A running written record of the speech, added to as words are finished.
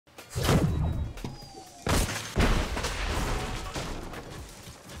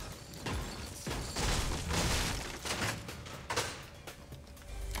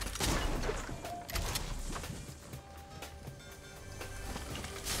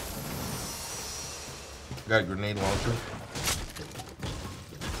Got a grenade launcher.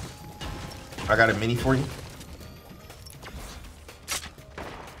 I got a mini for you.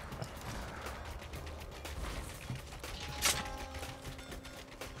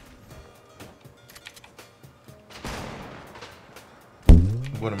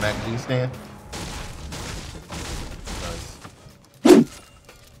 Want a magazine stand? Nice.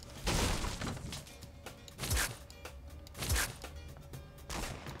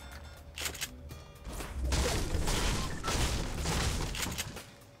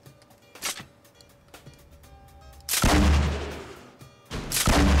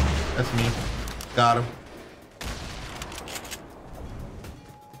 That's me. Got him.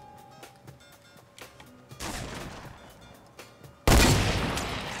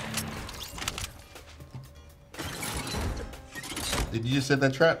 Did you just set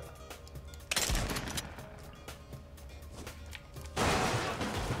that trap?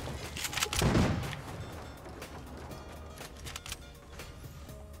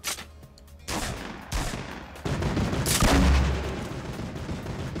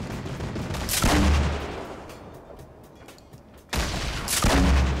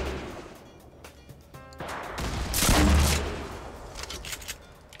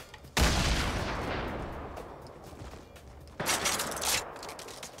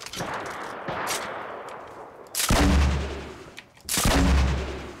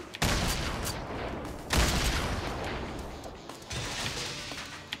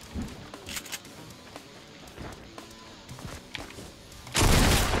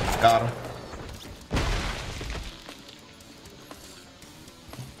 Got him.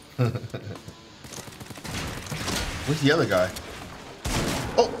 Where's the other guy?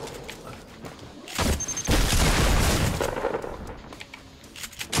 Oh!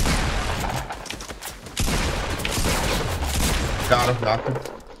 Got him, knocked him.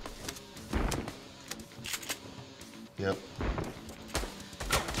 Yep.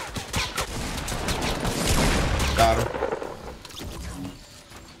 Got him.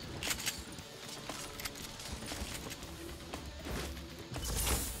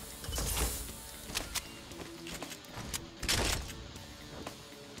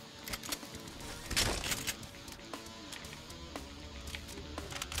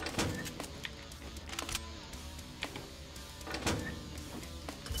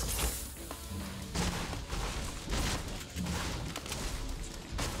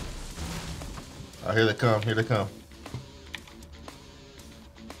 Oh, here they come, here they come.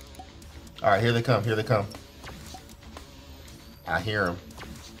 All right, here they come, here they come. I hear them.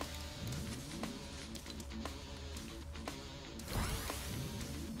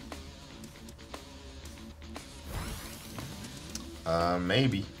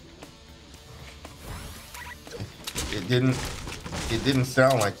 Maybe. It didn't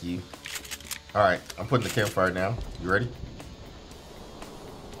sound like you. All right, I'm putting the campfire down. You ready?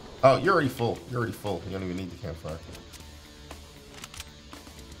 Oh, you're already full. You're already full. You don't even need the campfire.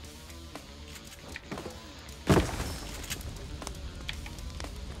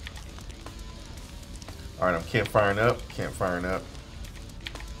 All right, I'm campfiring up. Campfiring up.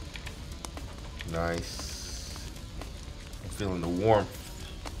 Nice. I'm feeling the warmth.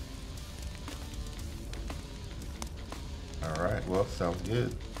 All right, well, sounds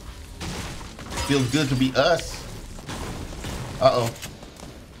good. Feels good to be us. Uh-oh.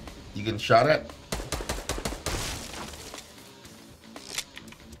 You getting shot at?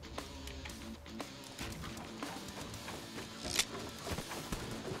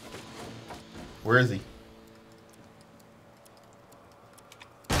 Where is he?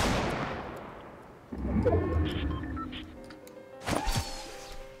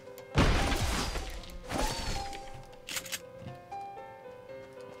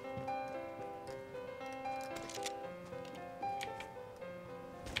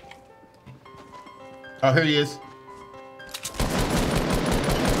 Oh, here he is.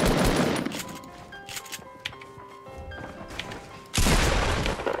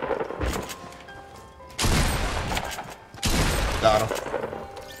 Got him.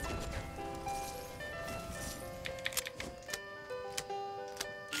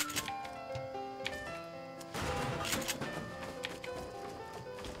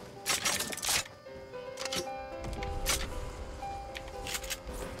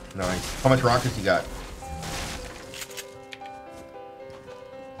 Nice. How much rockets you got?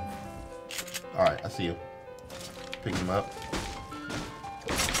 All right, I see you. Pick him up.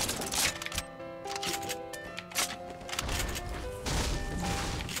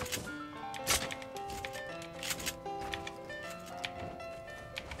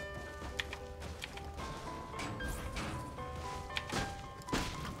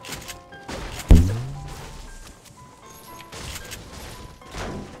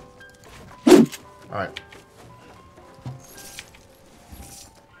 Alright.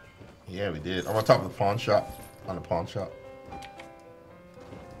 Yeah, we did. I'm on top of the pawn shop. On the pawn shop.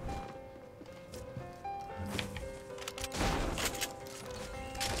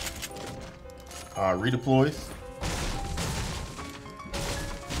 Redeploys.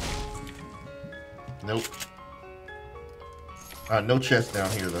 Nope. No chest down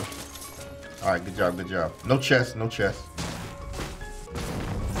here though. Alright, good job, good job. No chest, no chest.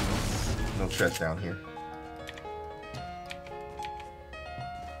 No chest down here.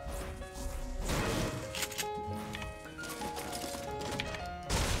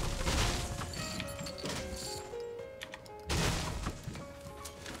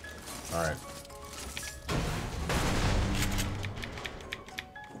 Alright.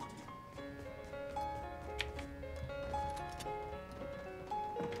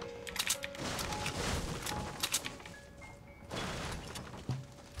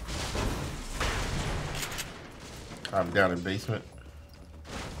 I'm down in basement.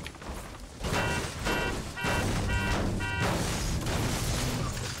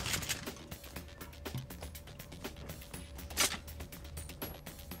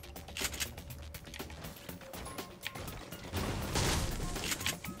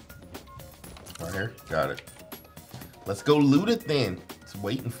 Right here. Got it. Let's go loot it then. It's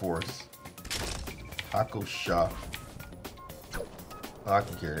waiting for us. Taco shop. Oh, I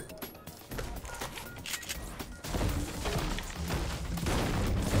can carry it.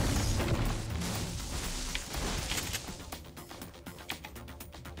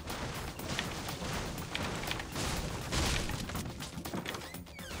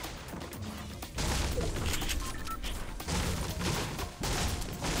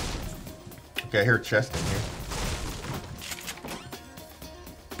 Okay, I hear a chest in here.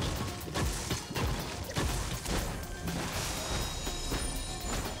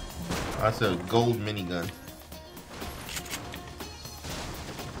 That's a gold minigun.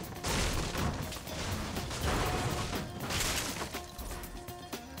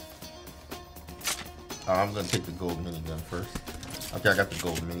 Oh, I'm gonna take the gold minigun first. Okay, I got the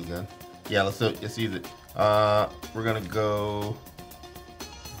gold minigun. Yeah, let's use it. We're gonna go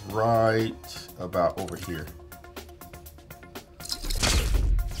right about over here.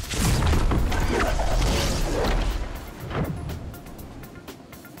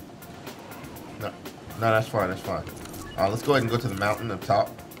 No, that's fine, that's fine. Let's go ahead and go to the mountain up top.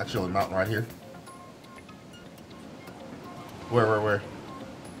 Actually, the mountain right here. Where?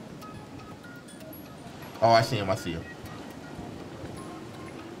 Oh, I see him, I see him.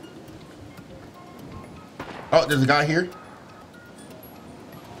 Oh, there's a guy here.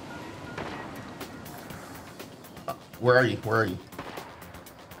 Where are you? Where are you?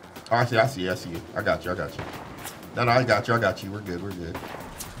 Oh, I see you. I got you. No, I got you. We're good.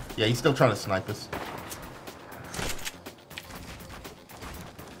 Yeah, he's still trying to snipe us.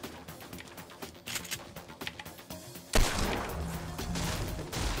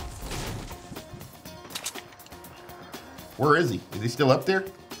 Where is he? Is he still up there?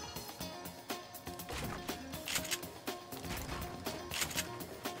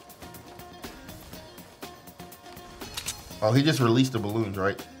 Oh, he just released the balloons,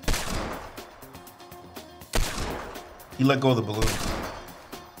 right? He let go of the balloons.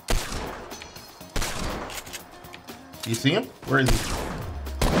 Do you see him? Where is he?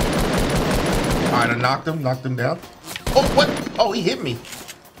 Alright, I knocked him down. Oh, what? Oh, he hit me.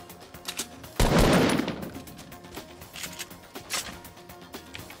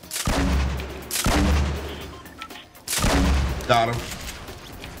 Got him.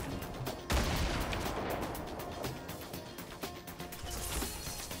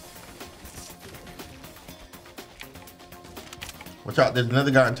 Watch out, there's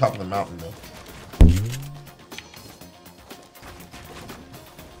another guy on top of the mountain though.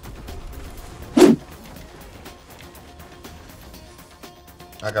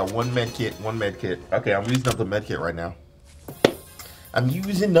 I got one med kit. Okay, I'm using up the med kit right now.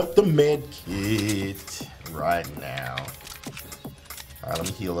 Alright, let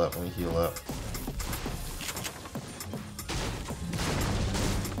me heal up.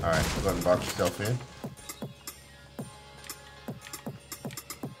 Alright, go ahead and box yourself in.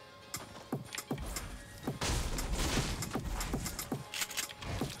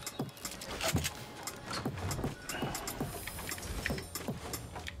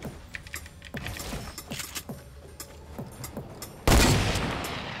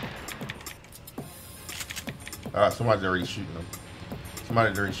 Somebody's already shooting them.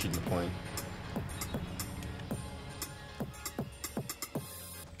 Somebody's already shooting the plane.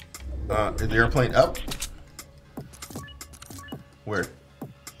 Is the airplane up? Where?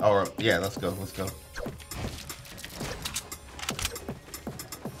 Or yeah, let's go. Let's go.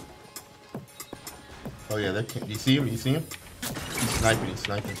 Oh yeah, there can, you see him? You see him? He's sniping. He's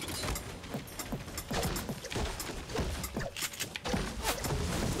sniping.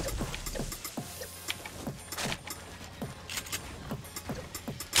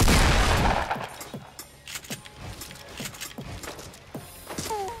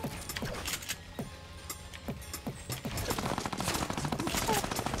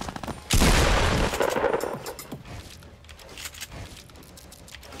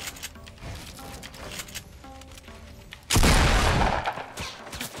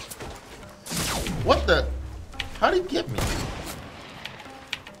 What the? How did he get me?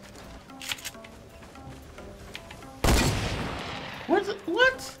 Where's it?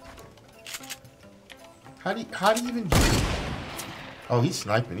 What? How do you even get me? Oh, he's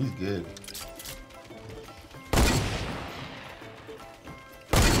sniping. He's good.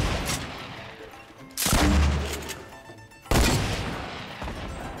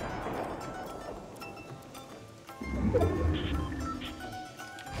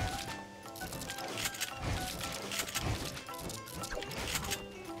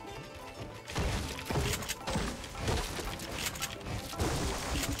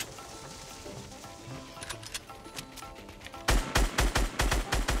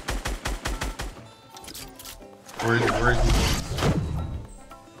 Where is he? Where is he?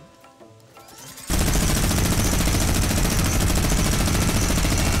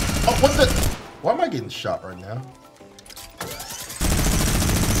 Oh, what the? Why am I getting shot right now?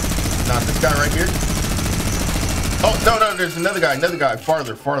 Not this guy right here. Oh, no, no, there's another guy.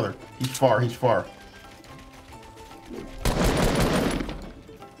 Farther, farther. He's far.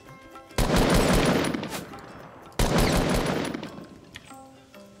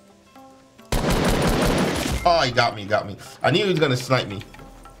 Oh, he got me. I knew he was gonna snipe me.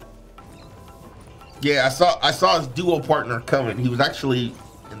 Yeah, I saw his duo partner coming. He was actually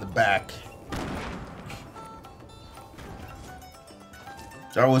in the back.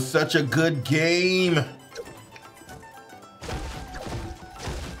 That was such a good game.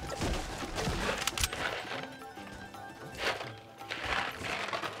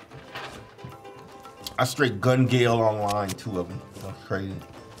 I straight gun gale online, 2 of them. That's crazy.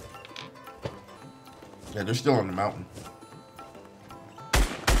 Yeah, they're still on the mountain.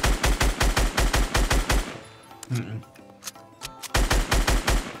 You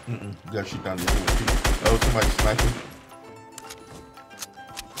gotta shoot down the other. Oh, somebody's sniping.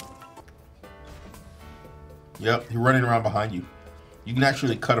 Yep, he's running around behind you. You can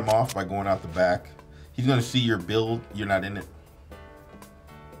actually cut him off by going out the back. He's gonna see your build. You're not in it.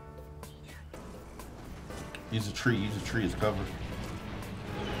 Use a tree as cover.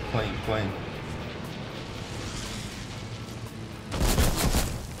 Plane.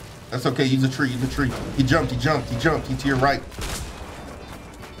 That's okay, use a tree. He jumped. He's to your right.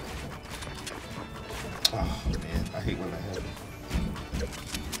 Oh man, I hate when that happens.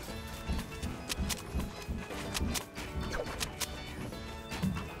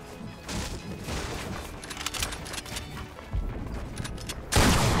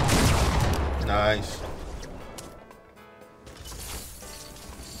 Nice.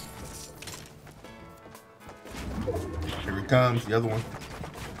 Here he comes, the other one.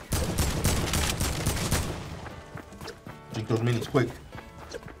 Drink those minis quick.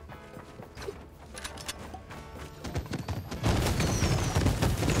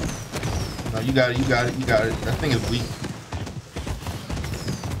 No, you got it. That thing is weak.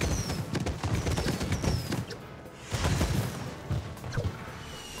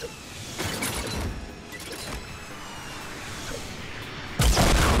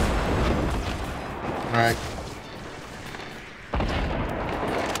 All right.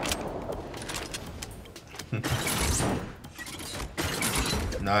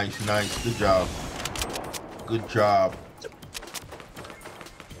 Nice. Good job.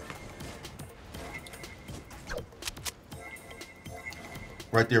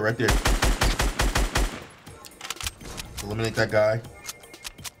 Right there. Eliminate that guy.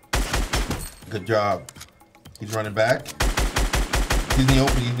 Good job. He's running back. He's in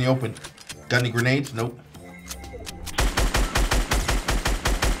the open. Got any grenades? Nope.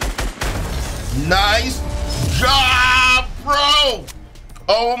 Nice job, bro!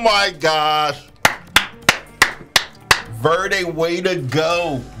 Oh my gosh. Verde, way to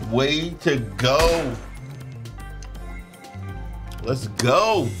go. Let's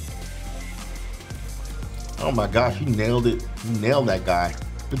go. Oh my gosh, you nailed it. You nailed that guy.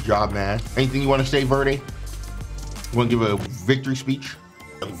 Good job, man. Anything you want to say, Verde? You want to give a victory speech?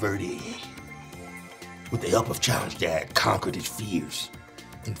 Verde, with the help of Challenge Dad, conquered his fears.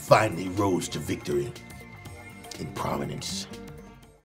 and finally rose to victory and prominence.